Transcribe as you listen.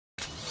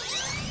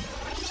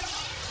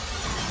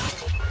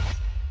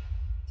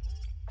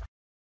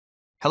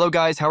Hello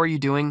guys, how are you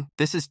doing?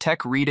 This is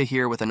Tech Rita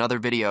here with another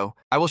video.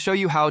 I will show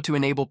you how to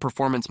enable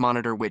Performance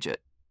Monitor widget.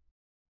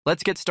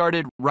 Let's get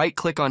started.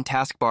 Right-click on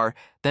Taskbar,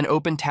 then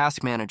open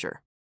Task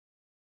Manager.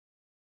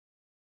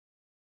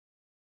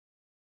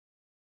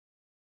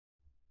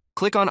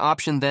 Click on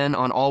Option, then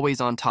on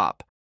Always on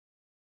Top.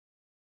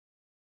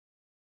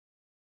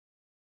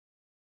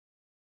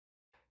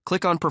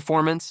 Click on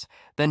Performance,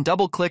 then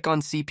double-click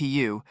on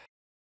CPU.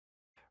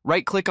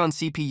 Right-click on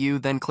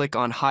CPU, then click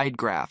on Hide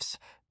Graphs.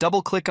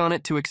 Double-click on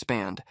it to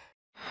expand.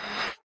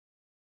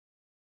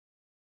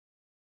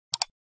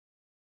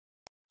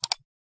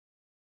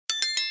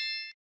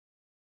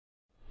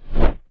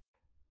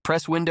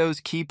 Press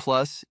Windows key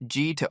plus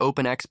G to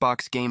open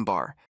Xbox Game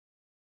Bar.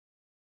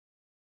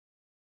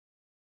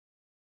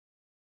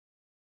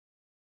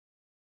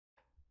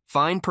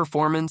 Find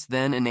Performance,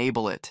 then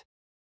enable it.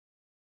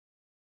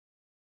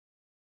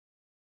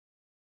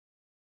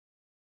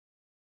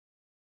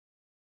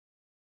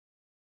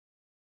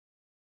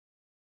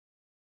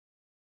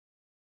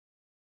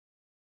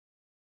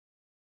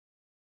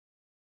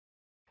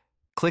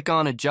 Click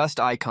on Adjust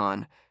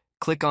icon.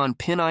 Click on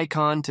Pin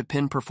icon to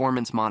pin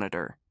Performance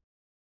Monitor.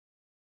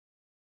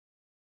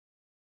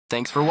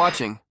 Thanks for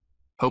watching.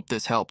 Hope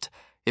this helped.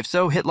 If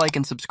so, hit like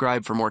and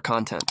subscribe for more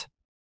content.